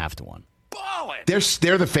 7.5-1.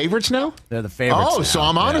 They're the favorites now? They're the favorites. Oh, now. so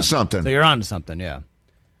I'm onto something. So you're onto something, yeah.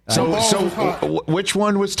 So which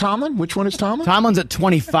one was Tomlin? Which one is Tomlin? Tomlin's at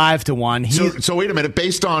 25-1. So wait a minute.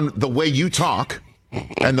 Based on the way you talk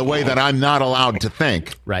and the way that I'm not allowed to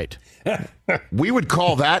think, right? We would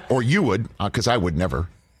call that, or you would, because I would never.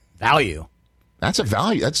 Value. That's a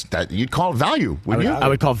value. You'd call it value, wouldn't you? I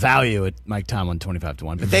would call value at Mike Tomlin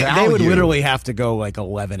 25-1. But they would literally have to go like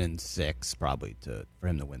 11-6 probably for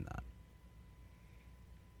him to win that.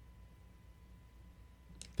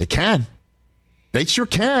 They can. They sure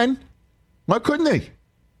can. Why couldn't they?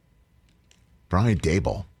 Brian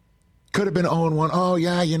Daboll could have been 0-1. Oh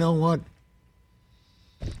yeah, you know what?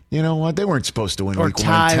 They weren't supposed to win or week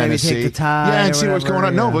tie, 1 in Tennessee. Maybe take the tie and see what's going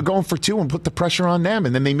on. Yeah. No, but going for 2 and put the pressure on them,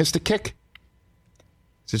 and then they missed a kick.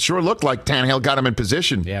 It sure looked like Tannehill got him in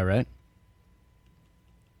position. Yeah, right.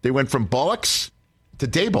 They went from Bullocks to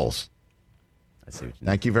Dabolls.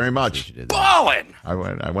 Thank you very much. Ballin'! I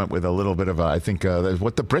went with a little bit of I think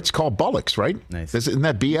what the Brits call Bullocks, right? Nice. Isn't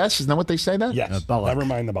that BS? Isn't that what they say that? Yes. Never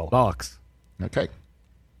mind the Bullocks. Bullocks. Okay.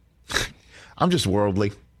 I'm just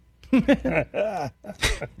worldly.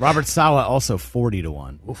 Robert Saleh also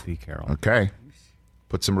 40-1. Pete Carroll. Okay.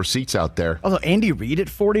 Put some receipts out there. Although Andy Reid at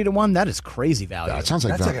 40-1. That is crazy value. That sounds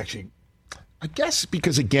like That's value. like actually. I guess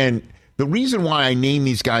because again, the reason why I name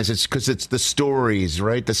these guys is because it's the stories,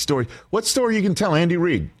 right? The story. What story you can tell Andy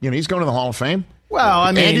Reid? He's going to the Hall of Fame. Well,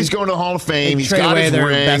 I mean, Andy's going to the Hall of Fame. He's trade got away his their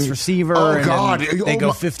ring. best receiver. Oh God, they go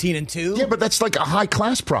 15-2. Yeah, but that's like a high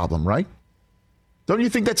class problem, right? Don't you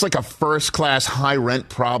think that's like a first class high rent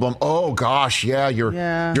problem? Oh gosh, yeah,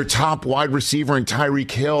 your top wide receiver and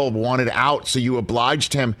Tyreek Hill wanted out, so you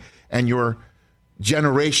obliged him, and your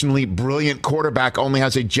generationally brilliant quarterback only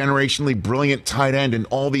has a generationally brilliant tight end, and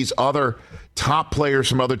all these other top players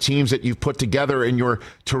from other teams that you've put together in your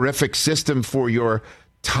terrific system for your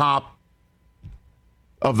top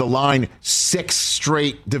of the line 6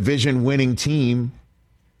 straight division winning team.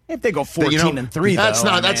 If they go 14-3,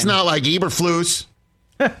 that's not like Eberflus.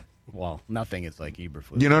 Well, nothing is like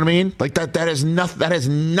Eberflus. You know what I mean? Like that has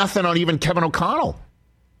nothing on even Kevin O'Connell.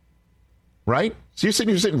 Right? So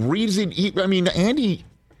you're sitting Reed's Andy's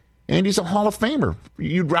a Hall of Famer.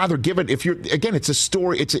 You'd rather give it it's a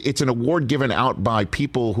story, it's an award given out by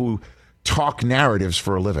people who talk narratives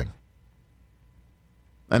for a living.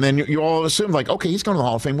 And then you all assume okay, he's going to the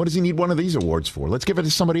Hall of Fame. What does he need one of these awards for? Let's give it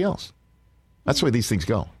to somebody else. That's the way these things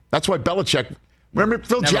go. That's why Belichick. Remember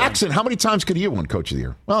Phil Jackson? How many times could he have won Coach of the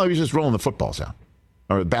Year? Well, he was just rolling the footballs out.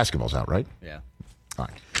 Or the basketballs out, right? Yeah. All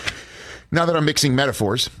right. Now that I'm mixing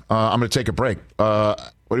metaphors, I'm going to take a break.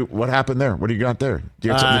 What happened there? What do you got there? Do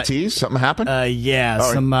you have something to tease? Something happened?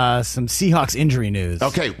 Some Seahawks injury news.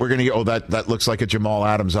 Okay, we're going to that looks like a Jamal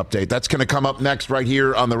Adams update. That's going to come up next right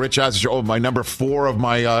here on the Rich Eisen Show. My number 4 of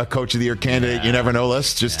my Coach of the Year candidate, You Never Know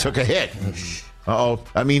list just took a hit. Uh-oh.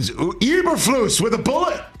 That means Eberflus with a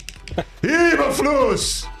bullet.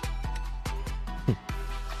 Eberflus.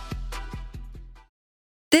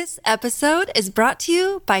 This episode is brought to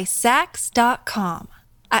you by Sax.com.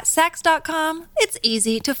 At Sax.com, it's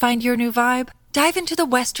easy to find your new vibe. Dive into the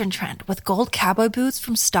Western trend with gold cowboy boots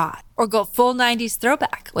from Stott, or go full 90s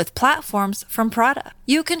throwback with platforms from Prada.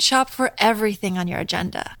 You can shop for everything on your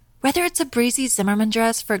agenda, whether it's a breezy Zimmermann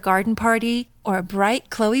dress for a garden party or a bright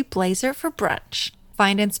Chloe blazer for brunch.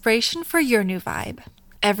 Find inspiration for your new vibe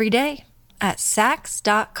every day at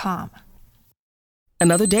Sax.com.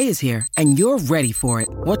 Another day is here, and you're ready for it.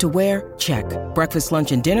 What to wear? Check. Breakfast,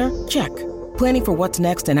 lunch, and dinner? Check. Planning for what's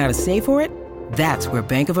next and how to save for it? That's where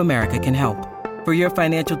Bank of America can help. For your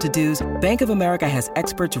financial to-dos, Bank of America has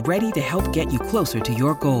experts ready to help get you closer to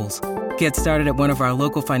your goals. Get started at one of our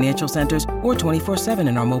local financial centers or 24/7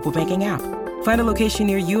 in our mobile banking app. Find a location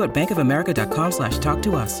near you at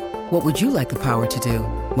bankofamerica.com/talktous. What would you like the power to do?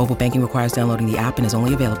 Mobile banking requires downloading the app and is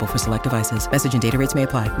only available for select devices. Message and data rates may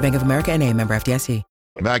apply. Bank of America N.A., member FDIC.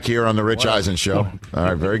 Back here on the Rich Eisen Show. All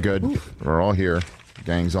right, very good. We're all here.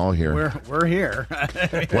 Gang's all here. We're here.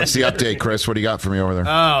 What's the update, Chris? What do you got for me over there?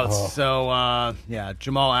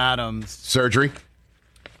 Jamal Adams. Surgery?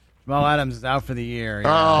 Jamal Adams is out for the year.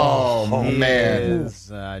 Oh, man.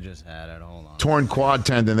 I just had it. Hold on. Torn quad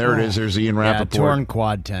tendon. There it is. There's Ian Rappaport. Torn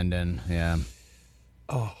quad tendon. Yeah.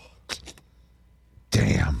 Oh.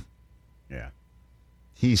 Damn. Yeah.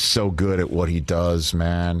 He's so good at what he does,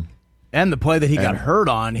 man. And the play that he got hurt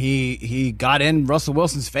on, he got in Russell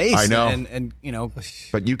Wilson's face. I know, and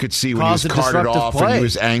but you could see when he was carted off and he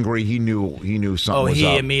was angry. He knew something was up.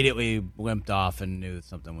 He immediately limped off and knew that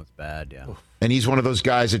something was bad. Yeah, and he's one of those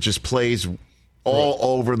guys that just plays all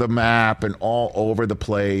over the map and all over the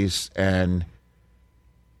place. And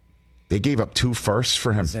they gave up 2 firsts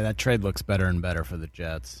for him. That trade looks better and better for the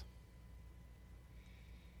Jets.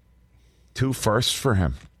 2 firsts for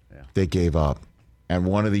him. Yeah. They gave up. And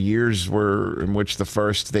one of the years in which the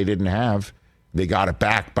first they didn't have, they got it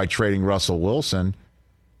back by trading Russell Wilson,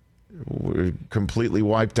 were completely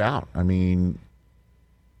wiped out. I mean,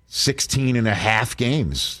 16 and a half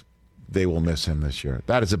games they will miss him this year.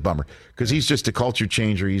 That is a bummer because he's just a culture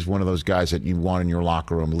changer. He's one of those guys that you want in your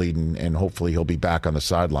locker room leading, and hopefully he'll be back on the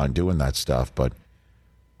sideline doing that stuff. But,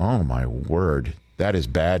 oh, my word, that is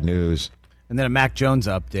bad news. And then a Mac Jones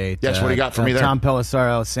update. Yes, what do you got for me there? Tom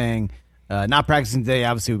Pelissero saying... not practicing today,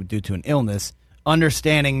 obviously due to an illness.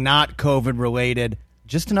 Understanding not COVID-related,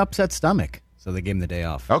 just an upset stomach. So they gave him the day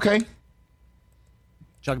off. Okay.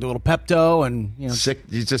 Chugged a little Pepto and, sick.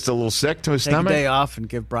 He's just a little sick to his take stomach? a day off and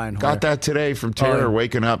give Brian Hoyer. Got that today from Taylor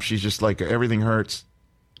waking up. She's just like, everything hurts.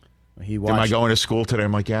 Am I going to school today?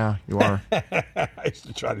 I'm like, yeah, you are. I used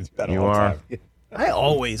to try to do that all the time. I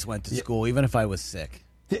always went to school, even if I was sick.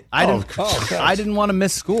 I didn't want to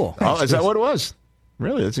miss school. Oh, is that what it was?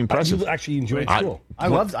 Really, that's impressive. You actually enjoyed school. I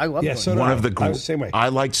loved yeah, so one of the I was the same way. I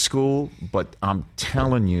liked school, but I'm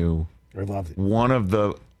telling you, I loved it. One of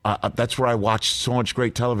the that's where I watched so much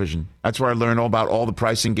great television. That's where I learned all about all the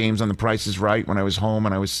pricing games on The Price is Right when I was home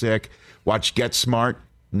and I was sick. Watched Get Smart,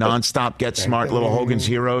 nonstop Get Smart, Little Hogan's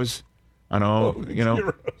Heroes. I know,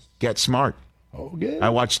 Heroes. Get Smart. Okay. I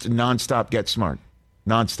watched nonstop Get Smart,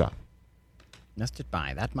 nonstop. Just to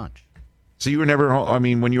buy that much. So you were never home. I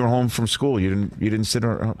mean, when you were home from school, you didn't sit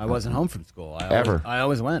around. I wasn't home from school. I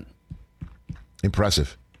always went.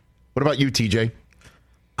 Impressive. What about you, TJ?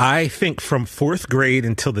 I think from 4th grade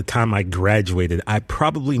until the time I graduated, I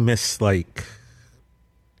probably missed like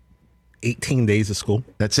 18 days of school.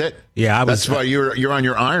 That's it? Yeah, that's why you're on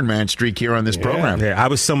your Iron Man streak here on this program. Yeah, I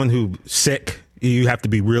was someone who sick. You have to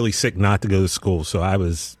be really sick not to go to school. So I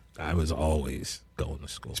was always going to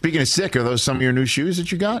school. Speaking of sick, are those some of your new shoes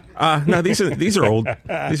that you got? No, these are old. These are when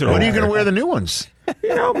old. Are you going to wear the new ones?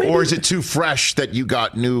 Or is it too fresh that you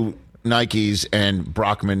got new Nikes and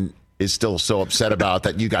Brockman is still so upset about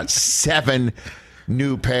that you got 7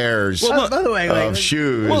 new pairs by the way, of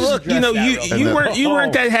shoes? Well, look, you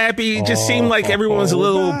weren't that happy. It just seemed like everyone was a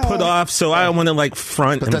little put off. So I want to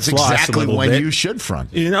front. But and that's floss exactly a little when bit. you should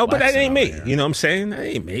front. But that ain't me. You know what I'm saying? That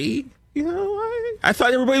ain't me. I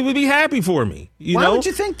thought everybody would be happy for me. Why would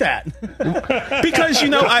you think that? Because,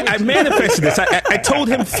 I manifested this. I told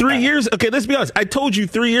him 3 years. Okay, let's be honest. I told you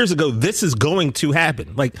 3 years ago this is going to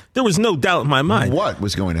happen. Like, there was no doubt in my mind. What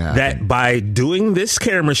was going to happen? That by doing this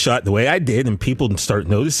camera shot the way I did and people start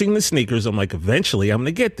noticing the sneakers, I'm like, eventually I'm going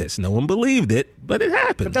to get this. No one believed it. but it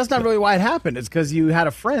happened. But that's not really why it happened. It's because you had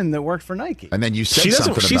a friend that worked for Nike. And then you said She's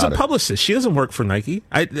something a about it. publicist. She doesn't work for Nike.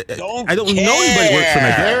 I don't know anybody who works for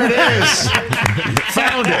Nike. There it is.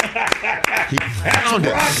 Found it. He found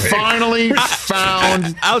it. Finally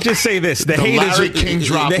found. I'll just say this: the Larry King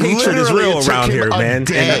drop. the hatred is Literally, real it took around him here, a man.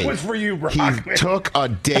 day. That was for you, Brock. He took a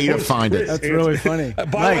day to find it. That's really funny. By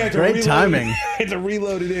the way, Mike, great timing. It's a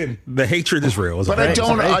reload it in. The hatred is real. But I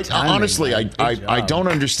don't. Honestly, man. I don't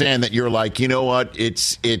understand that you're like, you know what?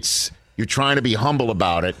 It's you're trying to be humble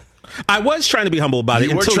about it. I was trying to be humble about it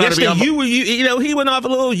You were until trying to be yesterday. humble. You know, he went off a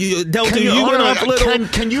little. Delta, you hold went on, off a little.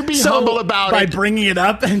 Can you be humble about by it? bringing it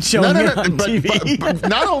up and showing it on TV. But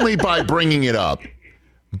not only by bringing it up,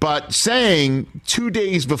 but saying 2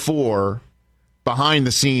 days before, behind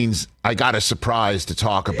the scenes, I got a surprise to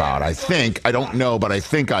talk about. I don't know, but I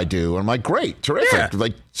think I do. And I'm like, great, terrific. Yeah.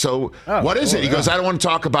 Like, so what is it? He goes, I don't want to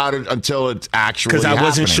talk about it until it's actually Because I wasn't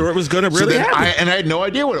happening. sure it was going to really happen. And I had no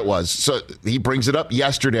idea what it was. So he brings it up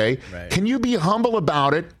yesterday. Right. Can you be humble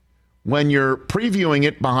about it when you're previewing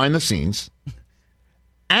it behind the scenes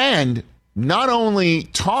and not only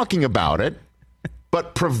talking about it,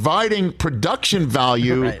 but providing production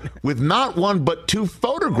value with not one but two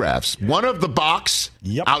photographs. One of the box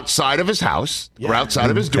outside of his house or outside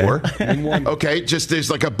of his door. Okay, just there's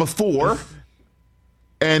like a before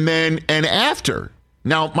and then an after.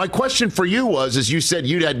 Now, my question for you was, as you said,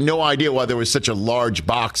 you had no idea why there was such a large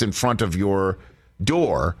box in front of your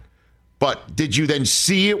door. But did you then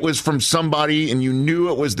see it was from somebody and you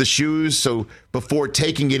knew it was the shoes? So before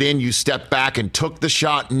taking it in, you stepped back and took the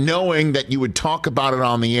shot knowing that you would talk about it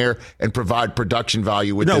on the air and provide production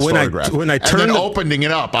value with this photograph. Opening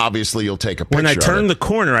it up, obviously you'll take a picture. When I turned the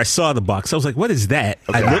corner, I saw the box. I was like, what is that?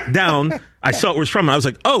 Okay. I looked down. I saw it was from. I was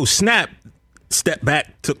like, oh, snap. Stepped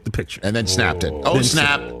back, took the picture. And then snapped it. Oh,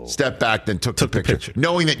 snap. Stepped back, then took the picture.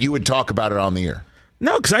 Knowing that you would talk about it on the air.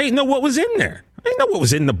 No, because I didn't know what was in there. I didn't know what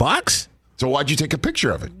was in the box. So why'd you take a picture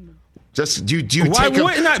of it? Just do you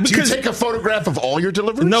take a photograph of all your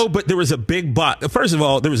deliveries? No, but there was a big box. First of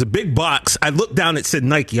all, there was a big box. I looked down, it said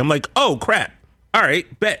Nike. I'm like, oh crap. All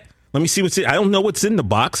right, bet. Let me see what's in. I don't know what's in the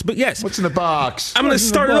box, but yes. What's in the box? I'm going to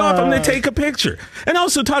start it off. I'm going to take a picture. And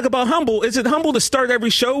also talk about humble. Is it humble to start every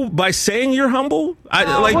show by saying you're humble?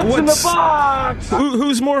 What's in the box?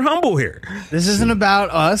 Who's more humble here? This isn't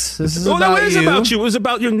about us. This is about it is you. about you. It was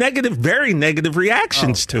about your very negative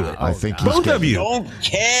reactions to it. I think both of you. Don't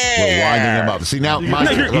care. We're winding him up. See, now,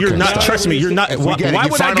 you're not. Trust me, you're not. Why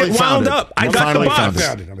would I get wound up? I got the box.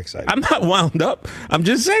 I'm excited. I'm not wound up. I'm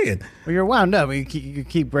just saying. Well, you're wound up. You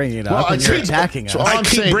keep bringing it up, and you're attacking us. I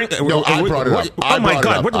brought it up. Oh my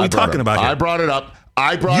God, what are we talking about here? I brought it up.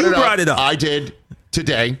 You brought it up. I did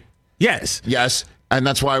today. Yes. And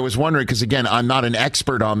that's why I was wondering, because again, I'm not an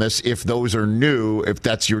expert on this. If those are new, if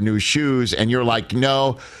that's your new shoes, and you're like,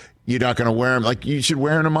 no, you're not going to wear them. Like, you should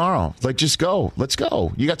wear them tomorrow. Like, just go. Let's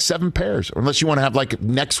go. You got 7 pairs. Or unless you want to have, like,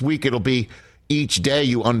 next week, it'll be each day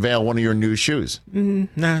you unveil one of your new shoes.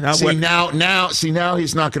 Now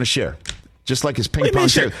he's not going to share. Just like his ping pong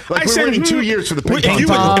shoe. Like, we're waiting 2 years for the ping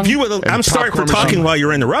pong. I'm sorry for talking while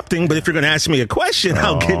you're interrupting, but if you're going to ask me a question,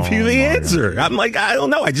 I'll give you the answer. I'm like, I don't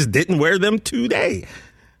know. I just didn't wear them today.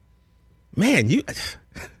 Man,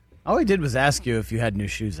 all he did was ask you if you had new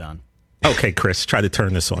shoes on. Okay, Chris, try to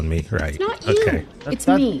turn this on me. Right. It's not you. Okay. It's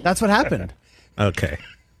me. That's what happened. Okay.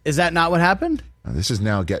 Is that not what happened? This is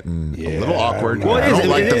now getting a little awkward. Well, I don't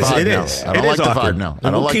like the vibe now. I don't like the vibe now. I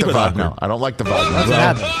don't like the vibe now. I don't like the vibe now.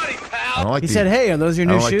 What happened? He said, hey, are those your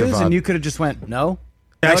new shoes? And you could have just went, no.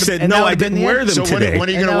 I said, no, I didn't wear them today. When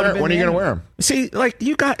are you going to wear them? See, like,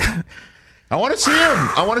 you got... I want to see him.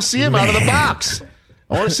 I want to see him out of the box.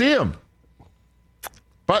 I want to see him.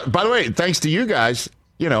 But by the way, thanks to you guys,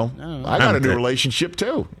 I got a new relationship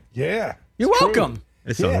too. Yeah. You're welcome.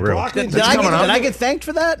 It's unreal. Did I get thanked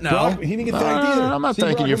for that? No. Brock, he didn't get thanked either. I'm not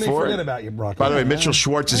thanking you for it. About you, Brock. By the way, Mitchell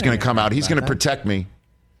Schwartz is going to come out. He's going to protect me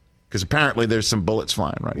because apparently there's some bullets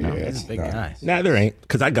flying right now. He's a big guy. Nah, there ain't,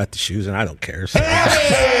 because I got the shoes and I don't care. So.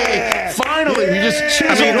 Hey! Finally, we just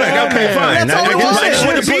choose. Okay, fine. That's all we wanted. I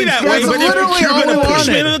want to be that way, but if you're going to push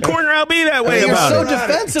me into the corner, I'll be that way You're about so it.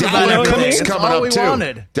 defensive Dalvin about Cook's it. coming up too.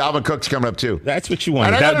 Wanted. Dalvin Cook's coming up too. That's what you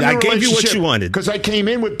wanted. And I gave you what you wanted. Because I came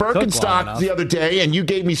in with Birkenstock the other day, and you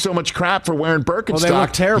gave me so much crap for wearing Birkenstock. Well, they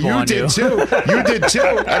look terrible on you. You did too. You did too.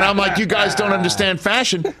 And I'm like, you guys don't understand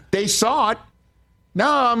fashion. They saw it.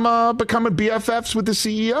 Now I'm becoming BFFs with the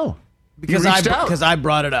CEO. Because I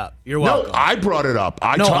brought it up. You're welcome. No, I brought it up.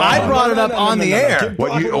 I brought it up on the air.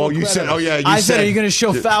 You said, oh yeah. I said, are you going to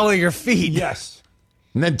show Fowler your feet? Yes.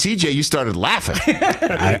 And then TJ, you started laughing.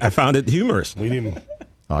 I found it humorous. We didn't.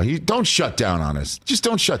 Oh, don't shut down on us. Just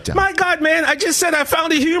don't shut down. My God, man, I just said I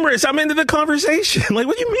found it humorous. I'm into the conversation. Like,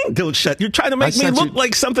 what do you mean, don't shut? You're trying to make me look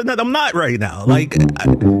like something that I'm not right now. Like,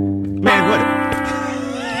 man, what?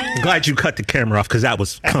 I'm glad you cut the camera off because that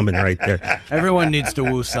was coming right there. Everyone needs to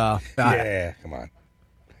woosah. Yeah, come on.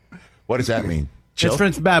 What does that mean? Chill?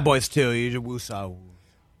 It's for Bad Boys too. You just woosah.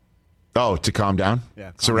 Oh, to calm down?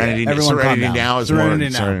 Yeah. Serenity. Everyone Serenity calm down. now is Serenity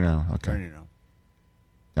more. now. Serenity now. Okay. Serenity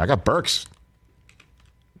now. I got Burks.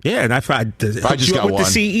 Yeah, and I just got with one.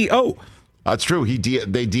 the CEO. That's true.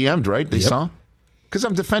 They DM'd, right? They saw? Because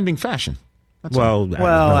I'm defending fashion. That's all. I don't know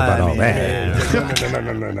about all that.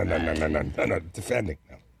 No. Defending.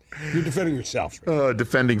 No. You're defending yourself. Right?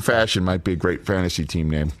 Defending fashion might be a great fantasy team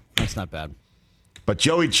name. That's not bad. But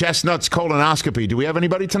Joey Chestnut's colonoscopy. Do we have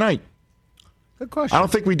anybody tonight? Good question. I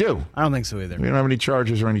don't think we do. I don't think so either. We don't have any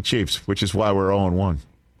Chargers or any Chiefs, which is why we're 0-1.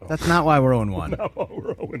 That's not why we're 0-1. No,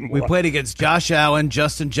 we're 0-1. We played against Josh Allen,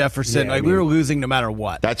 Justin Jefferson. We were losing no matter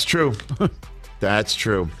what. That's true. That's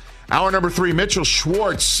true. Hour number 3, Mitchell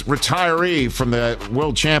Schwartz, retiree from the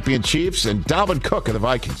world champion Chiefs, and Dalvin Cook of the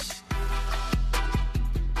Vikings.